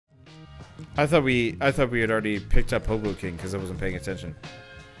I thought we had already picked up Hobo King because I wasn't paying attention.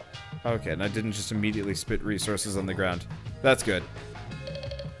 Okay, and I didn't just immediately spit resources on the ground. That's good.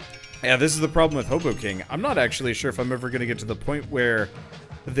 Yeah, this is the problem with Hobo King. I'm not actually sure if I'm ever going to get to the point where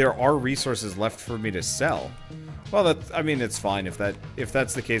there are resources left for me to sell. Well, I mean, it's fine if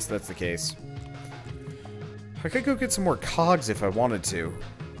that's the case, that's the case. I could go get some more cogs if I wanted to.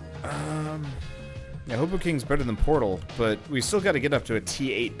 Yeah, Hobo King's better than Portal, but we still got to get up to a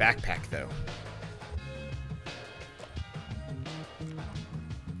T8 backpack, though.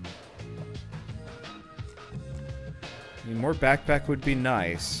 I mean, more backpack would be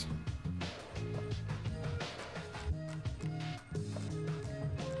nice.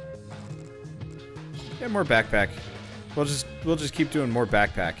 Yeah, more backpack. We'll just keep doing more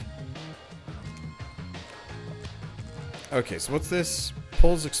backpack. Okay, so what's this?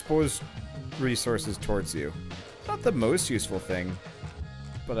 Pulls exposed resources towards you. Not the most useful thing,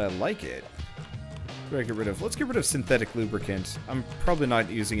 but I like it. What do I get rid of? Let's get rid of synthetic lubricant. I'm probably not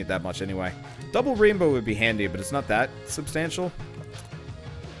using it that much anyway. Double rainbow would be handy, but it's not that substantial.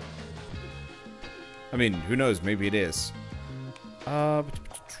 I mean, who knows? Maybe it is.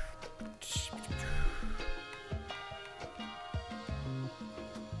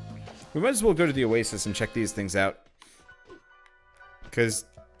 We might as well go to the Oasis and check these things out. Because,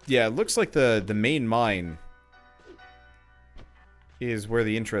 yeah, it looks like the main mine is where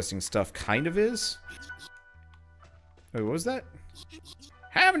the interesting stuff kind of is. Wait, what was that?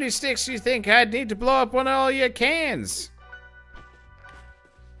 How many sticks do you think I'd need to blow up one of all your cans?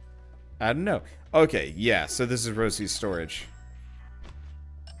 I don't know. Okay, yeah, so this is Rosie's storage.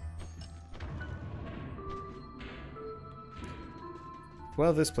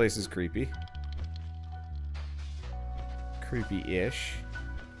 Well, this place is creepy. Creepy-ish.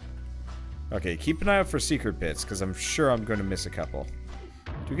 Okay, keep an eye out for secret bits, because I'm sure I'm going to miss a couple.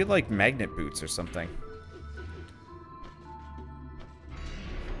 Do we get, like, magnet boots or something?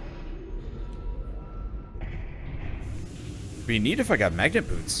 It'd be neat if I got magnet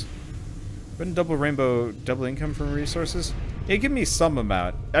boots. Wouldn't double rainbow double income from resources? Yeah, give me some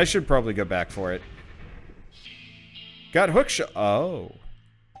amount. I should probably go back for it. Got hookshot. Oh.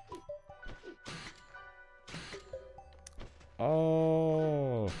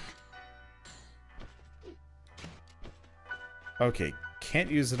 Oh. Okay, can't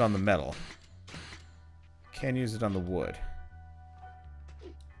use it on the metal. Can use it on the wood.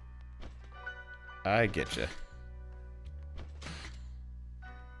 I get you.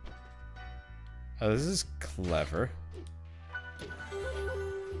 Oh, this is clever.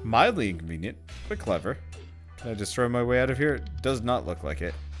 Mildly inconvenient, but clever. Can I destroy my way out of here? It does not look like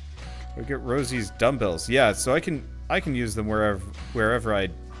it. We get Rosie's dumbbells. Yeah, so I can use them wherever I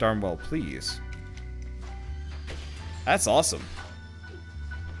darn well please. That's awesome.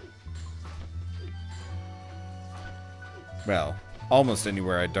 Well, almost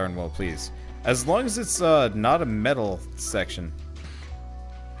anywhere I darn well please. As long as it's not a metal section.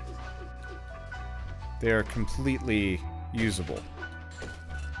 They are completely usable.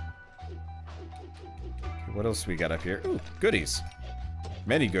 Okay, what else we got up here? Ooh, goodies.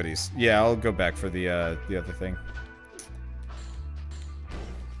 Many goodies. Yeah, I'll go back for the other thing.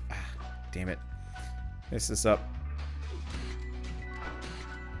 Ah, damn it. Mess this up.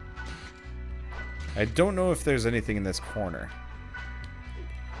 I don't know if there's anything in this corner.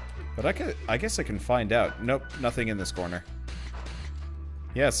 But I guess I can find out. Nope, nothing in this corner.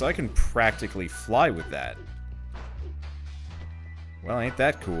 Yeah, so I can practically fly with that. Well, ain't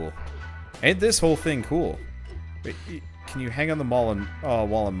that cool? Ain't this whole thing cool? Wait, can you hang on the wall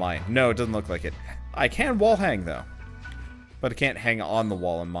in mine? No, it doesn't look like it. I can wall hang, though. But I can't hang on the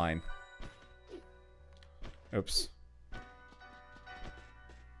wall in mine. Oops.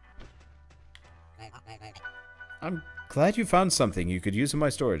 I'm glad you found something you could use in my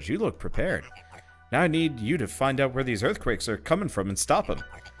storage. You look prepared. Now I need you to find out where these earthquakes are coming from and stop them.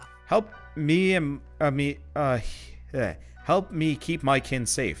 Help me help me keep my kin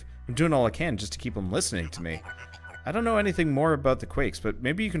safe. I'm doing all I can just to keep them listening to me. I don't know anything more about the quakes, but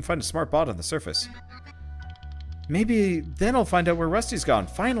maybe you can find a smart bot on the surface. Maybe then I'll find out where Rusty's gone,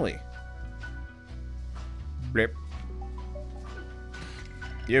 finally. Blip.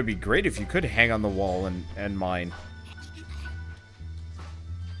 Yeah, it'd be great if you could hang on the wall and mine.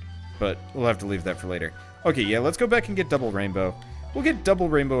 But we'll have to leave that for later. Okay, yeah, let's go back and get double rainbow. We'll get double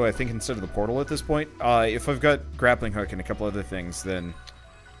rainbow, I think, instead of the portal at this point. If I've got grappling hook and a couple other things, then...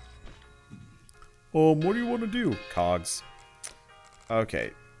 what do you want to do? Cogs.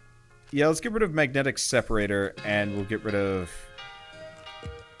 Okay. Yeah, let's get rid of magnetic separator, and we'll get rid of...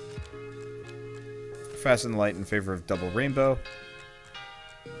 Fasten light in favor of double rainbow.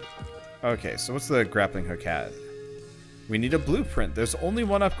 Okay, so what's the grappling hook at? We need a blueprint. There's only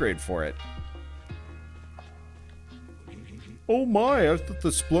one upgrade for it. Oh my, I thought the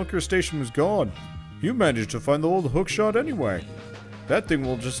Splunker station was gone. You managed to find the old hook shot anyway. That thing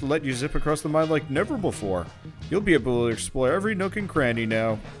will just let you zip across the mine like never before. You'll be able to explore every nook and cranny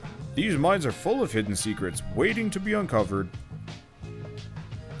now. These mines are full of hidden secrets, waiting to be uncovered.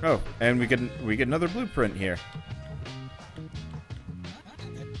 Oh, and we get another blueprint here.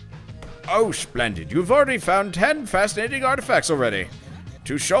 Oh, splendid. You've already found 10 fascinating artifacts already.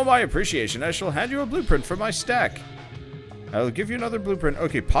 To show my appreciation, I shall hand you a blueprint for my stack. I'll give you another blueprint.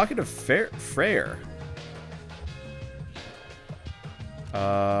 Okay, Pocket of Freyr.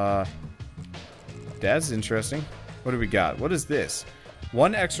 That's interesting. What do we got? What is this?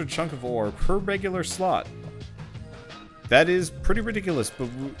 1 extra chunk of ore per regular slot. That is pretty ridiculous, but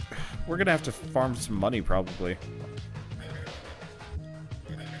we're gonna have to farm some money probably.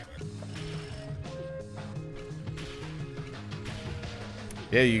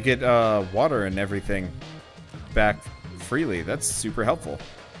 Yeah, you get water and everything back freely. That's super helpful.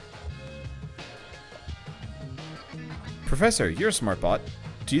 Professor, you're a smart bot.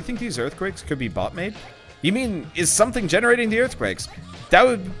 Do you think these earthquakes could be bot-made? You mean, is something generating the earthquakes? That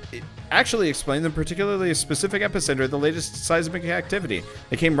would actually explain the particularly specific epicenter of the latest seismic activity.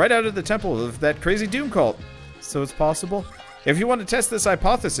 It came right out of the temple of that crazy doom cult. So it's possible? If you want to test this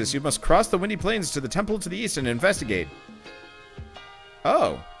hypothesis, you must cross the windy plains to the temple to the east and investigate.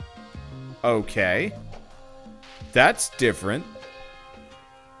 Oh. Okay. That's different.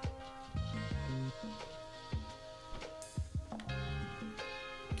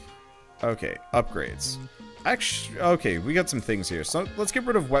 Okay, upgrades. Actually, okay, we got some things here. So let's get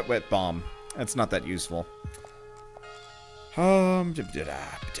rid of Wet Bomb. That's not that useful. What do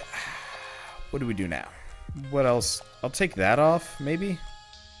we do now? What else? I'll take that off, maybe?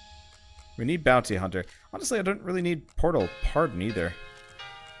 We need Bounty Hunter. Honestly, I don't really need Portal Pardon either.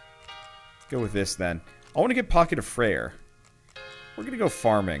 Go with this then. I want to get Pocket of Freyr. We're gonna go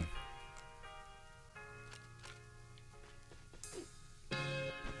farming.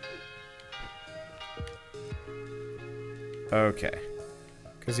 Okay.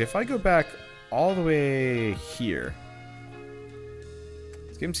 Because if I go back all the way here...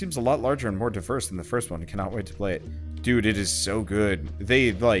 This game seems a lot larger and more diverse than the first one. I cannot wait to play it. Dude, it is so good.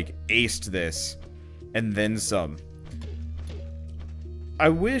 They, like, aced this. And then some. I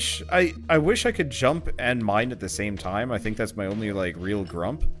wish I could jump and mine at the same time. I think that's my only, like, real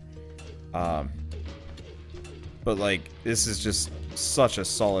grump. But, like, this is just such a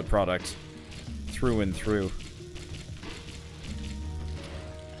solid product. Through and through.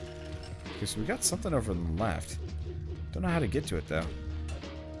 Okay, so we got something over on the left. Don't know how to get to it, though.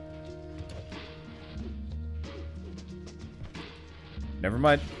 Never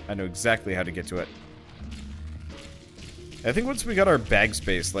mind. I know exactly how to get to it. I think once we got our bag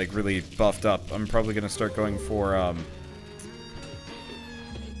space, like, really buffed up, I'm probably gonna start going for, I'm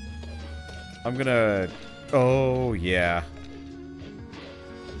gonna... Oh, yeah.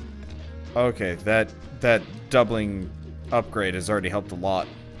 Okay, that doubling upgrade has already helped a lot.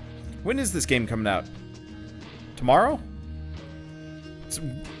 When is this game coming out? Tomorrow? It's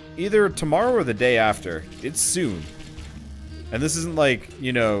either tomorrow or the day after. It's soon. And this isn't like,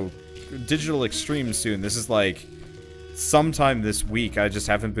 you know, Digital Extreme soon. This is like sometime this week. I just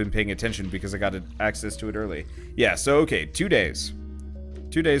haven't been paying attention because I got access to it early. Yeah, so okay, 2 days.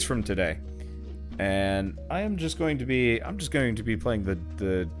 2 days from today. And I'm just going to be playing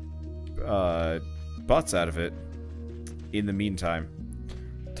the butts out of it in the meantime.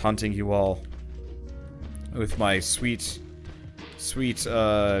 Taunting you all with my sweet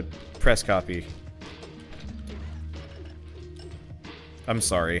press copy. I'm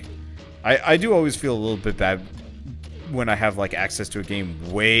sorry. I do always feel a little bit bad when I have like access to a game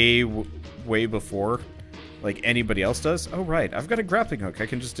way before like anybody else does. Oh right, I've got a grappling hook. I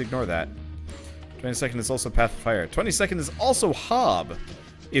can just ignore that. 22nd is also Path of Fire. 22nd is also Hob.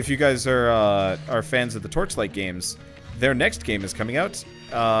 If you guys are fans of the Torchlight games, their next game is coming out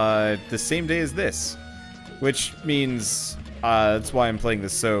the same day as this, which means that's why I'm playing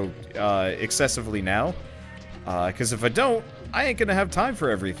this so excessively now. Because if I don't, I ain't gonna have time for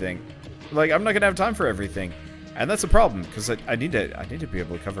everything. Like, I'm not gonna have time for everything, and that's a problem because I need to be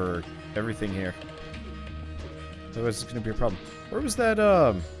able to cover everything here. Otherwise, it's gonna be a problem. Where was that?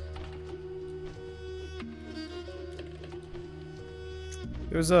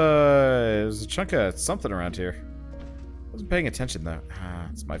 There was a chunk of something around here. I wasn't paying attention though. Ah,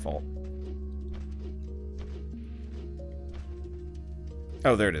 it's my fault.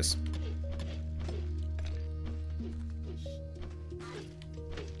 Oh, there it is.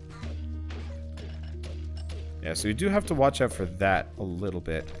 Yeah, so you do have to watch out for that a little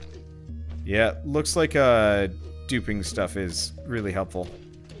bit. Yeah, looks like duping stuff is really helpful.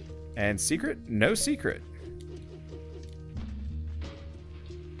 And secret? No secret.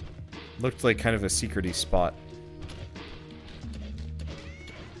 Looked like kind of a secret-y spot.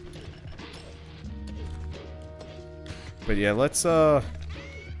 But yeah, let's yeah.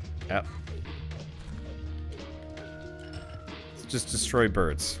 Let's just destroy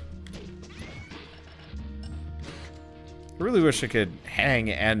birds. I really wish I could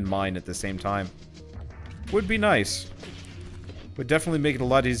hang and mine at the same time. Would be nice. Would definitely make it a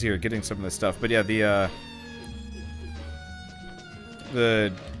lot easier getting some of this stuff. But yeah,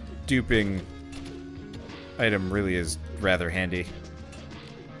 the duping item really is rather handy.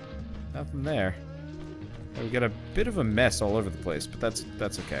 Nothing there. We got a bit of a mess all over the place, but that's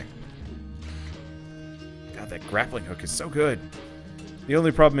okay. God, that grappling hook is so good. The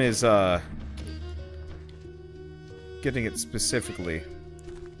only problem is getting it specifically.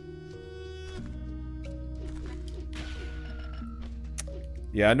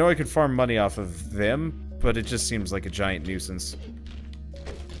 Yeah, I know I could farm money off of them, but it just seems like a giant nuisance.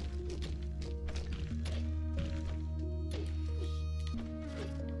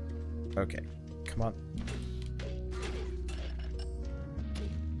 Okay, come on.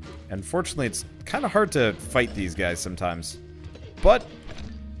 Unfortunately, it's kind of hard to fight these guys sometimes. But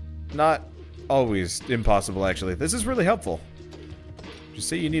not always impossible, actually. This is really helpful. Just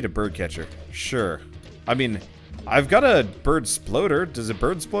say you need a bird catcher. Sure. I mean, I've got a bird sploder. Does a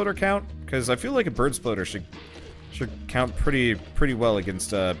bird sploder count? Because I feel like a bird sploder should count pretty well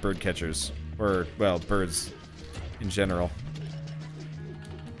against bird catchers. Or, well, birds in general.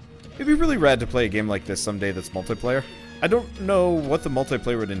 It'd be really rad to play a game like this someday that's multiplayer. I don't know what the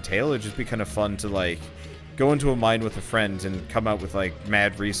multiplayer would entail. It'd just be kind of fun to, like, go into a mine with a friend and come out with, like,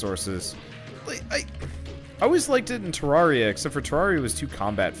 mad resources. Like, I always liked it in Terraria, except for Terraria was too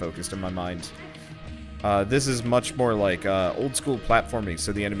combat-focused in my mind. This is much more like old-school platforming,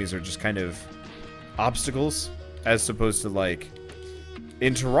 so the enemies are just kind of obstacles, as opposed to, like...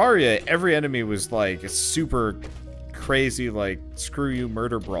 In Terraria, every enemy was, like, a super crazy, like, screw-you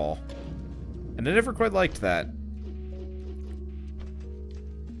murder brawl. And I never quite liked that.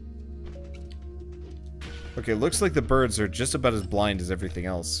 Okay, looks like the birds are just about as blind as everything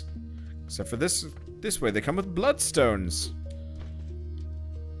else. Except for this way, they come with bloodstones.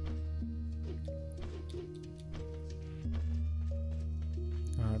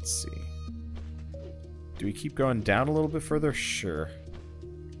 Let's see. Do we keep going down a little bit further? Sure.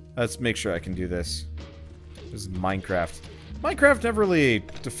 Let's make sure I can do this. This is Minecraft. Minecraft never really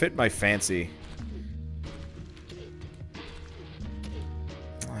to fit my fancy.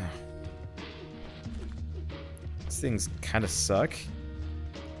 Things kind of suck.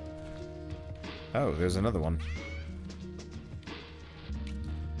 Oh, there's another one.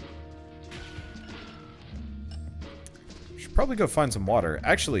 Should probably go find some water.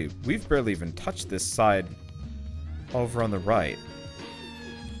 Actually, we've barely even touched this side over on the right.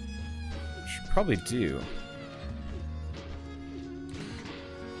 Should probably do.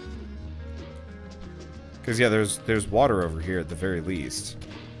 Because yeah, there's water over here at the very least.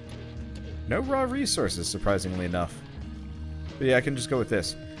 No raw resources, surprisingly enough. But yeah, I can just go with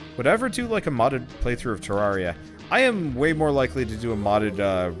this. Would I ever do like a modded playthrough of Terraria? I am way more likely to do a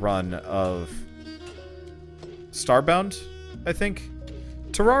modded run of Starbound, I think.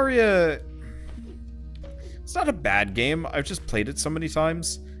 Terraria... It's not a bad game. I've just played it so many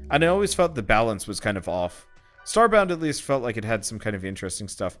times. And I always felt the balance was kind of off. Starbound at least felt like it had some kind of interesting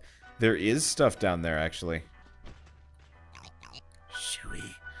stuff. There is stuff down there, actually. Shui.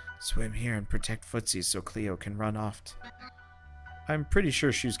 Swim here and protect Footsie so Cleo can run off. I'm pretty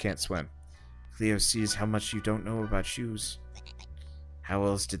sure Shoes can't swim. Cleo sees how much you don't know about Shoes. How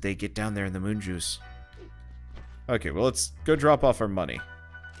else did they get down there in the moon juice? Okay, well, let's go drop off our money.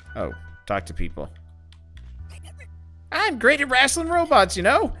 Oh, talk to people. I'm great at wrestling robots, you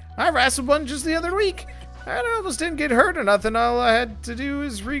know? I wrestled one just the other week. I almost didn't get hurt or nothing. All I had to do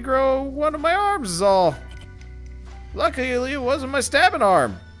is regrow one of my arms is all. Luckily, it wasn't my stabbing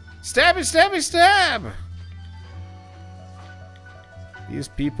arm. Stabby, stabby, stab! These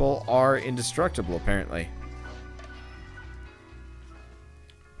people are indestructible, apparently.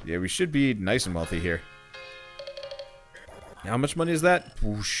 Yeah, we should be nice and wealthy here. How much money is that?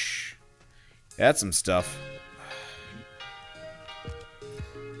 Whoosh. That's some stuff.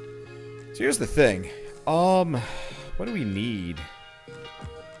 So here's the thing. What do we need?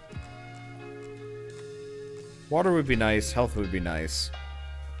 Water would be nice. Health would be nice.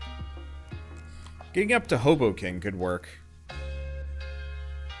 Getting up to Hobo King could work.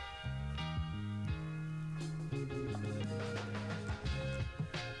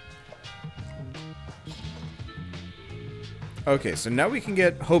 Okay, so now we can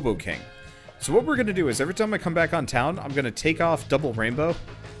get Hobo King. So what we're going to do is every time I come back on town, I'm going to take off Double Rainbow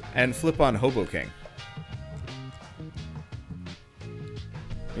and flip on Hobo King.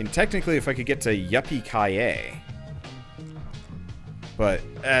 I mean, technically, if I could get to Yuppie Kaye. But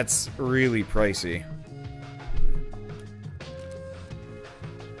that's really pricey.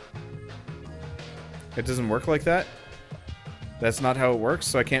 It doesn't work like that? That's not how it works,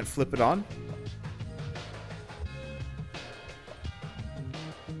 so I can't flip it on?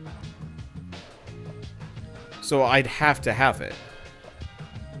 So I'd have to have it.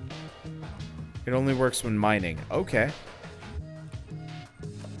 It only works when mining. Okay.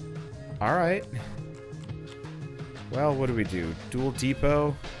 Alright. Well, what do we do? Dual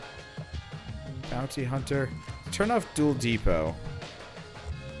Depot? Bounty Hunter? Turn off Dual Depot.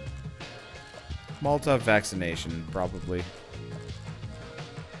 Malta vaccination, probably.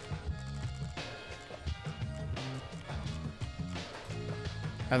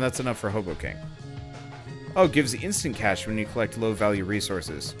 And that's enough for Hobo King. Oh, gives instant cash when you collect low-value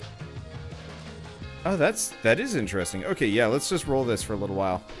resources. Oh, that is interesting. Okay, yeah, let's just roll this for a little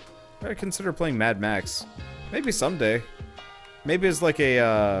while. I consider playing Mad Max. Maybe someday. Maybe as like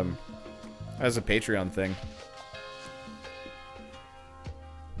a, as a Patreon thing.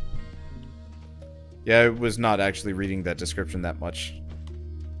 Yeah, I was not actually reading that description that much.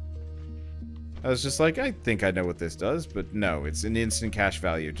 I was just like, I think I know what this does, but no, it's an instant cash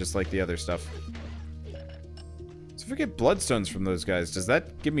value, just like the other stuff. So if I get bloodstones from those guys, does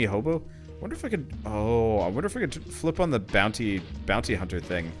that give me Hobo? I wonder if I could... Oh, I wonder if I could flip on the bounty hunter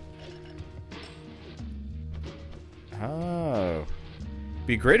thing. Oh.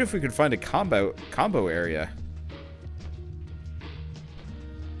 Be great if we could find a combo area.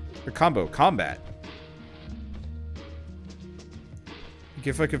 Or combat. Like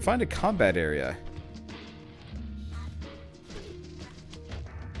if I could find a combat area.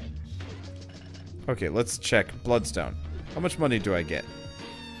 Okay, let's check Bloodstone. How much money do I get?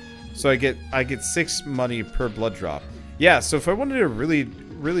 So I get 6 money per blood drop. Yeah, so if I wanted to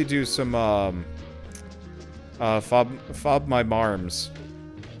really do some fob my marms,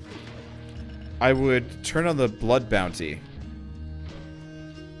 I would turn on the blood bounty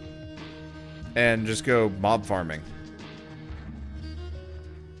and just go mob farming.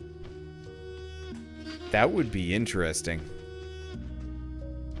 That would be interesting.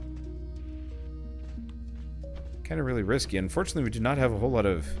 Kind of really risky. Unfortunately, we do not have a whole lot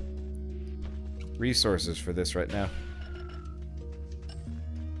of resources for this right now.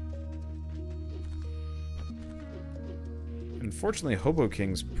 Unfortunately, Hobo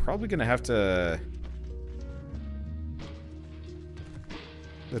King's probably going to have to...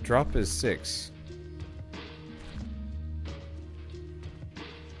 The drop is 6.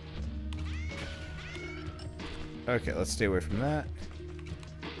 Okay, let's stay away from that.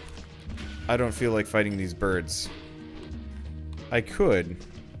 I don't feel like fighting these birds. I could,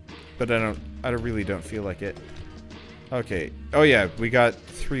 but I really don't feel like it. Okay. Oh yeah, we got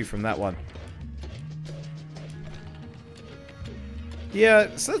 3 from that one. Yeah,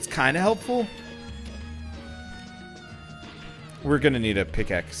 so that's kind of helpful. We're gonna need a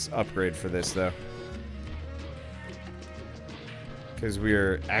pickaxe upgrade for this, though. Because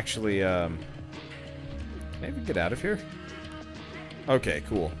we're actually, Can I even get out of here? Okay,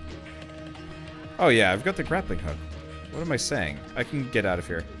 cool. Oh yeah, I've got the grappling hook. What am I saying? I can get out of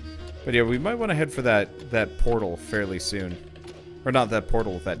here. But yeah, we might want to head for that portal fairly soon. Or not that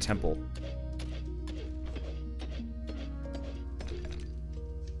portal, that temple.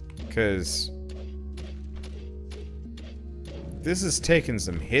 Because this is taking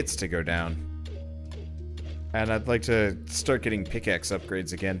some hits to go down. And I'd like to start getting pickaxe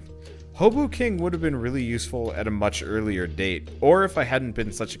upgrades again. Hobo King would have been really useful at a much earlier date, or if I hadn't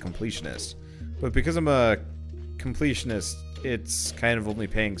been such a completionist. But because I'm a completionist, it's kind of only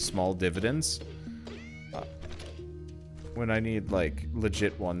paying small dividends. When I need, like,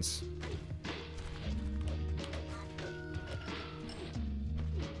 legit ones.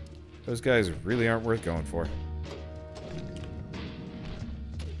 Those guys really aren't worth going for.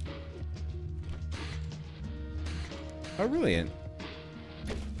 Oh, really?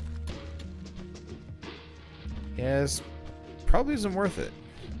 Yes, probably isn't worth it.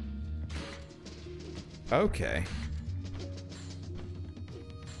 Okay.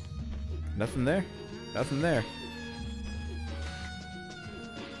 Nothing there? Nothing there.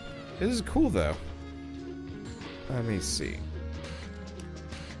 This is cool, though. Let me see.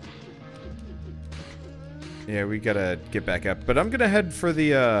 Yeah, we gotta get back up. But I'm gonna head for the,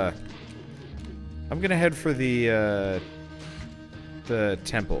 the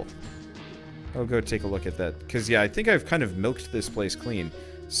temple. I'll go take a look at that. Because, yeah, I think I've kind of milked this place clean.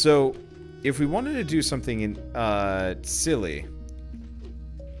 So, if we wanted to do something in, silly,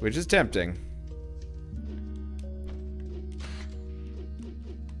 which is tempting.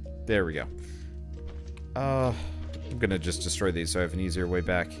 There we go. I'm gonna just destroy these so I have an easier way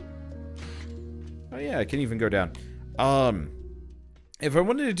back. Oh yeah, I can even go down. If I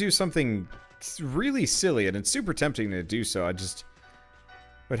wanted to do something really silly, and it's super tempting to do so, I just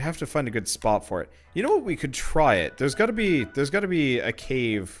would have to find a good spot for it. You know what? We could try it. There's gotta be a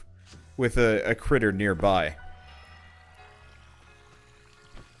cave with a critter nearby.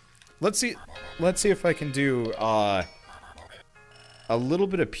 Let's see if I can do a little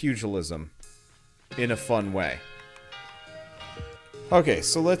bit of pugilism in a fun way. Okay,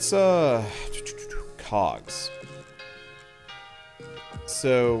 so let's cogs.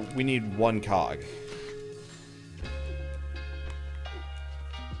 So we need 1 cog.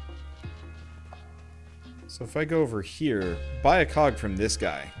 So if I go over here, buy a cog from this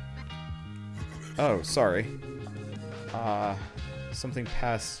guy. Oh, sorry. Something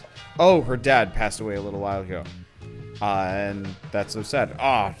passed. Oh, her dad passed away a little while ago. And that's so sad.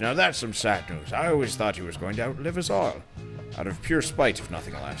 Ah, now that's some sad news. I always thought he was going to outlive us all. Out of pure spite, if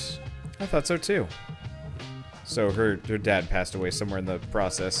nothing less. I thought so too. So her dad passed away somewhere in the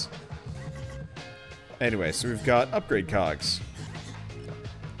process. Anyway, so we've got upgrade cogs.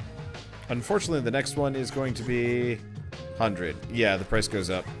 Unfortunately, the next one is going to be 100. Yeah, the price goes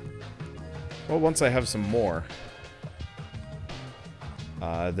up. Well, once I have some more,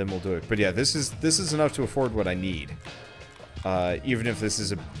 then we'll do it. But yeah, this is enough to afford what I need. Even if this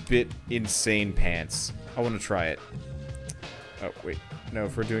is a bit insane pants. I want to try it. Oh, wait. No,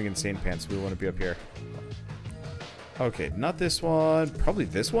 if we're doing insane pants, we want to be up here. Okay, not this one. Probably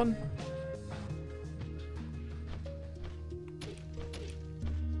this one?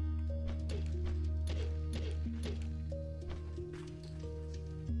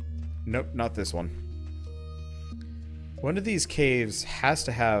 Nope, not this one. One of these caves has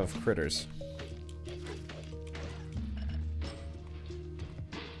to have critters.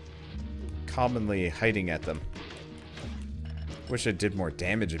 Commonly hiding at them. Wish I did more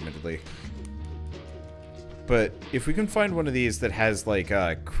damage, admittedly. But if we can find one of these that has, like,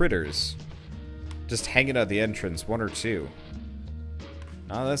 critters just hanging out the entrance, 1 or 2.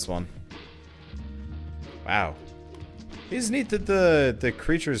 Not this one. Wow. It's neat that the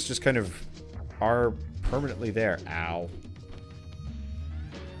creatures just kind of are permanently there. Ow.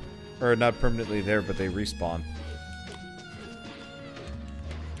 Or not permanently there, but they respawn.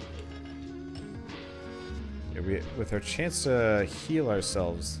 Yeah, with our chance to heal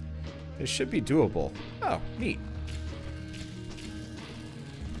ourselves, it should be doable. Oh, neat.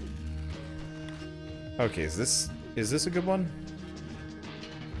 Okay, is this a good one?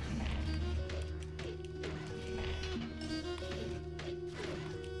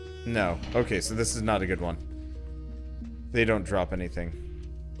 No. Okay, so this is not a good one. They don't drop anything.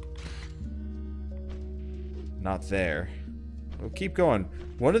 Not there. We'll keep going.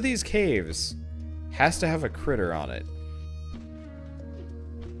 One of these caves has to have a critter on it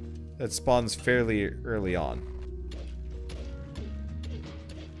that spawns fairly early on.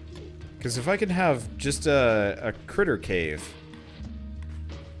 Because if I can have just a critter cave,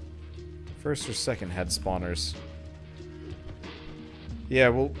 first or second head spawners. Yeah,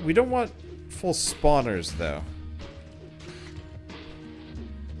 well, we don't want full spawners, though.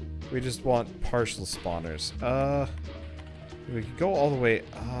 We just want partial spawners. We could go all the way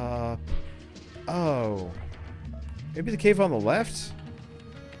up. Oh. Maybe the cave on the left?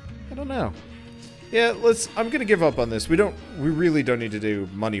 I don't know. Yeah, I'm gonna give up on this. We really don't need to do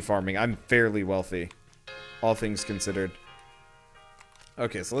money farming. I'm fairly wealthy. All things considered.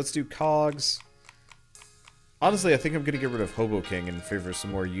 Okay, so let's do cogs. Honestly, I think I'm gonna get rid of Hobo King in favor of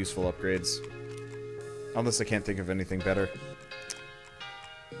some more useful upgrades. Unless I can't think of anything better.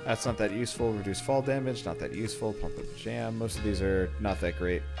 That's not that useful. Reduce fall damage, not that useful. Pump up the jam. Most of these are not that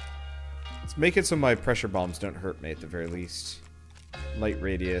great. Let's make it so my pressure bombs don't hurt me at the very least. Light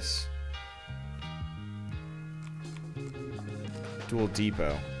radius. Dual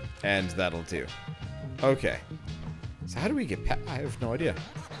depot. And that'll do. Okay. So how do we get I have no idea.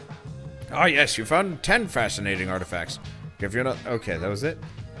 Ah, yes, you found 10 fascinating artifacts. If you're not... Okay, that was it?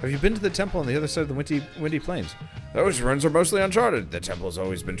 Have you been to the temple on the other side of the windy plains? Those ruins are mostly uncharted. The temple's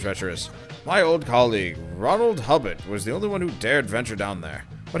always been treacherous. My old colleague, Ronald Hubbard, was the only one who dared venture down there.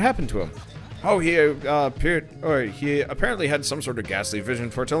 What happened to him? Oh, he apparently had some sort of ghastly vision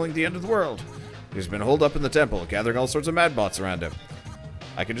foretelling the end of the world. He's been holed up in the temple, gathering all sorts of madbots around him.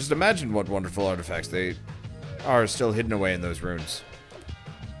 I can just imagine what wonderful artifacts they are still hidden away in those ruins.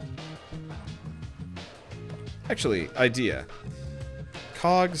 Actually, idea.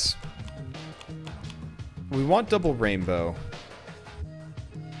 Cogs. We want double rainbow.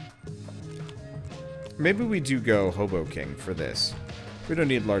 Maybe we do go Hobo King for this. We don't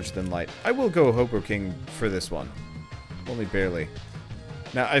need larger than light. I will go Hobo King for this one. Only barely.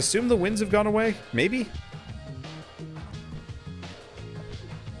 Now, I assume the winds have gone away? Maybe?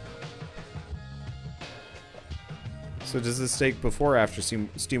 So does this take before or after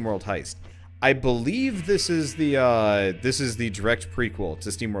SteamWorld Heist? I believe this is the direct prequel to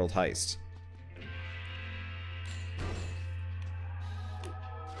SteamWorld Heist.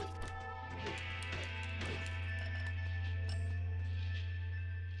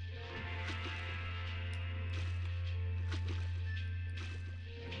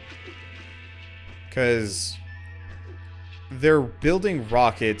 Because they're building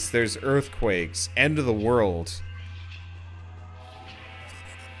rockets, there's earthquakes, end of the world.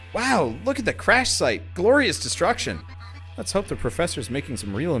 Wow, look at the crash site. Glorious destruction. Let's hope the professor's making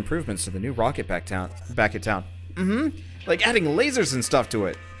some real improvements to the new rocket back at town. Like adding lasers and stuff to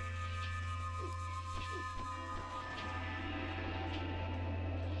it.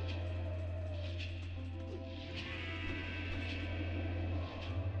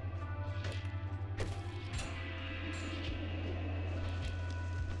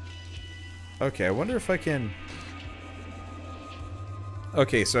 Okay, I wonder if I can...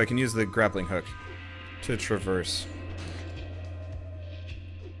 Okay, so I can use the grappling hook to traverse.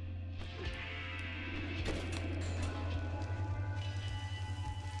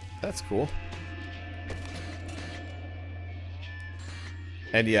 That's cool.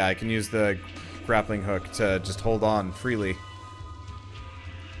 And yeah, I can use the grappling hook to just hold on freely.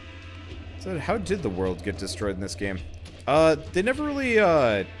 So how did the world get destroyed in this game? They never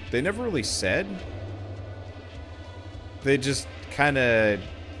really said. They just kind of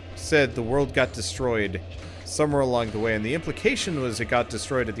said the world got destroyed somewhere along the way, and the implication was it got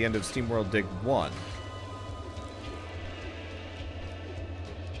destroyed at the end of SteamWorld Dig 1.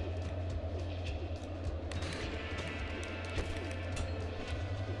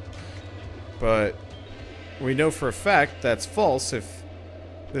 But we know for a fact that's false if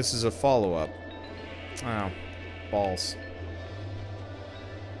this is a follow-up. Oh, balls.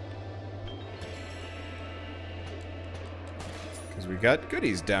 Because we got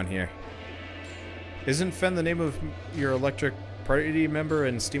goodies down here. Isn't Fen the name of your electric party member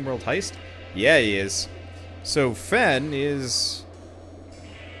in SteamWorld Heist? Yeah, he is. So Fen is...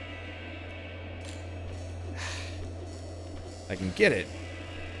 I can get it.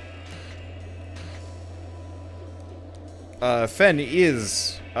 Fen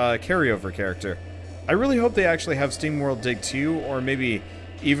is a carryover character. I really hope they actually have SteamWorld Dig 2, or maybe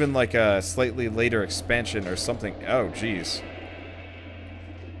even like a slightly later expansion or something. Oh, jeez.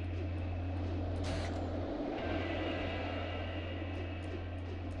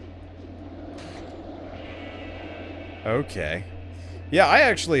 Okay. Yeah, I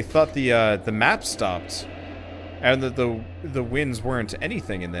actually thought the map stopped, and that the winds weren't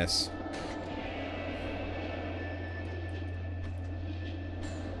anything in this.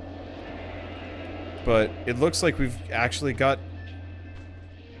 But it looks like we've actually got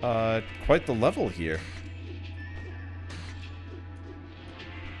quite the level here.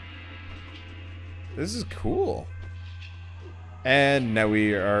 This is cool. And now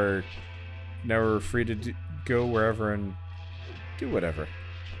we're free to go wherever and do whatever.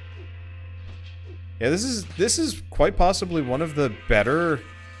 Yeah, this is quite possibly one of the better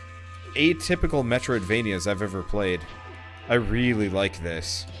atypical Metroidvanias I've ever played. I really like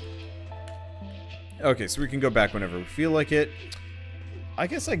this. Okay, so we can go back whenever we feel like it. I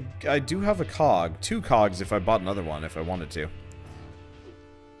guess I do have a cog. 2 cogs if I bought another one, if I wanted to.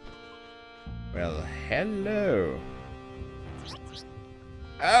 Well, hello.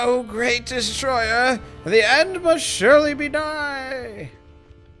 Oh, great destroyer! The end must surely be nigh!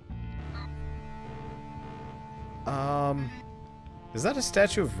 Is that a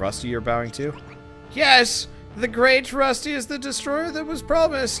statue of Rusty you're bowing to? Yes! The great Rusty is the destroyer that was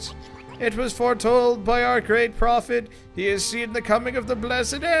promised! It was foretold by our great prophet. He has seen the coming of the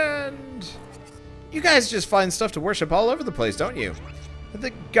blessed end. You guys just find stuff to worship all over the place, don't you?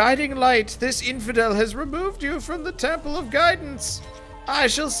 The guiding light, this infidel has removed you from the temple of guidance. I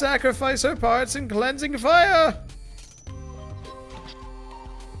shall sacrifice her parts in cleansing fire.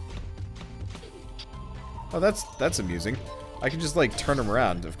 Oh, that's amusing. I can just, like, turn him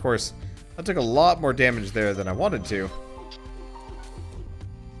around. Of course, I took a lot more damage there than I wanted to.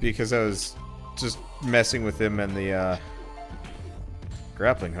 Because I was just messing with him and the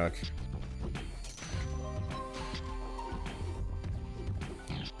grappling hook.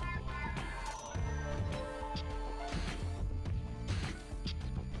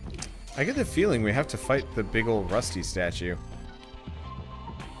 I get the feeling we have to fight the big old Rusty statue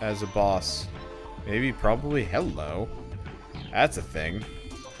as a boss. Maybe, probably, hello. That's a thing.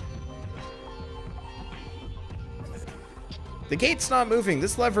 The gate's not moving.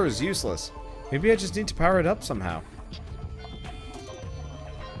 This lever is useless. Maybe I just need to power it up somehow.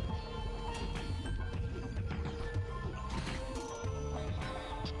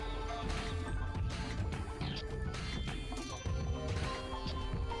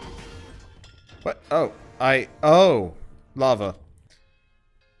 What? Oh, oh, lava.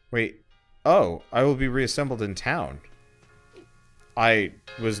 Wait. Oh, I will be reassembled in town. I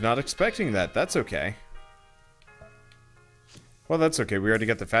was not expecting that. That's okay. Well, that's okay. We already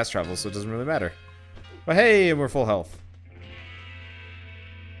got the fast travel, so it doesn't really matter. But hey, and we're full health.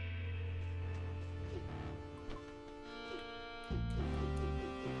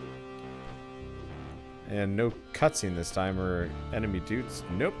 And no cutscene this time, or enemy dudes.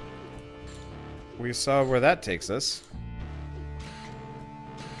 Nope. We saw where that takes us.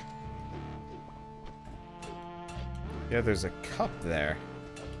 Yeah, there's a cup there.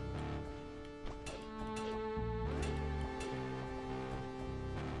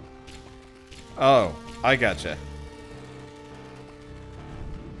 Oh, I gotcha.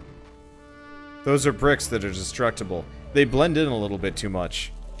 Those are bricks that are destructible. They blend in a little bit too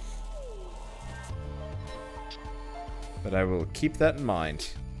much. But I will keep that in mind.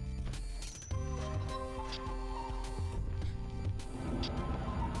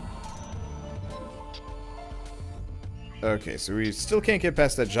 Okay, so we still can't get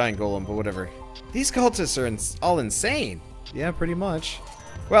past that giant golem, but whatever. These cultists are all insane. Yeah, pretty much.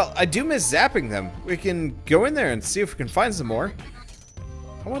 Well, I do miss zapping them. We can go in there and see if we can find some more.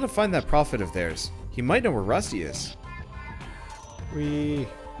 I want to find that prophet of theirs. He might know where Rusty is.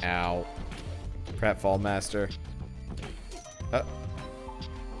 Ow. Pratfall Master.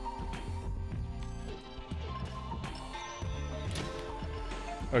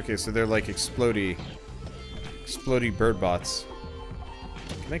 Okay, so they're like explodey bird bots.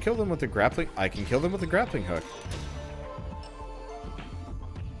 Can I kill them with a grappling? I can kill them with a grappling hook.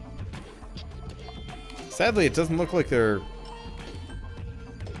 Sadly, it doesn't look like they're...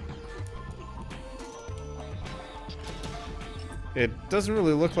 It doesn't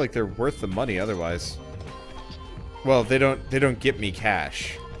really look like they're worth the money otherwise. Well, they don't get me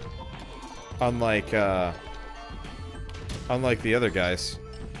cash. Unlike the other guys.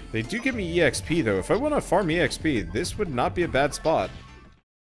 They do give me EXP though. If I want to farm EXP, this would not be a bad spot.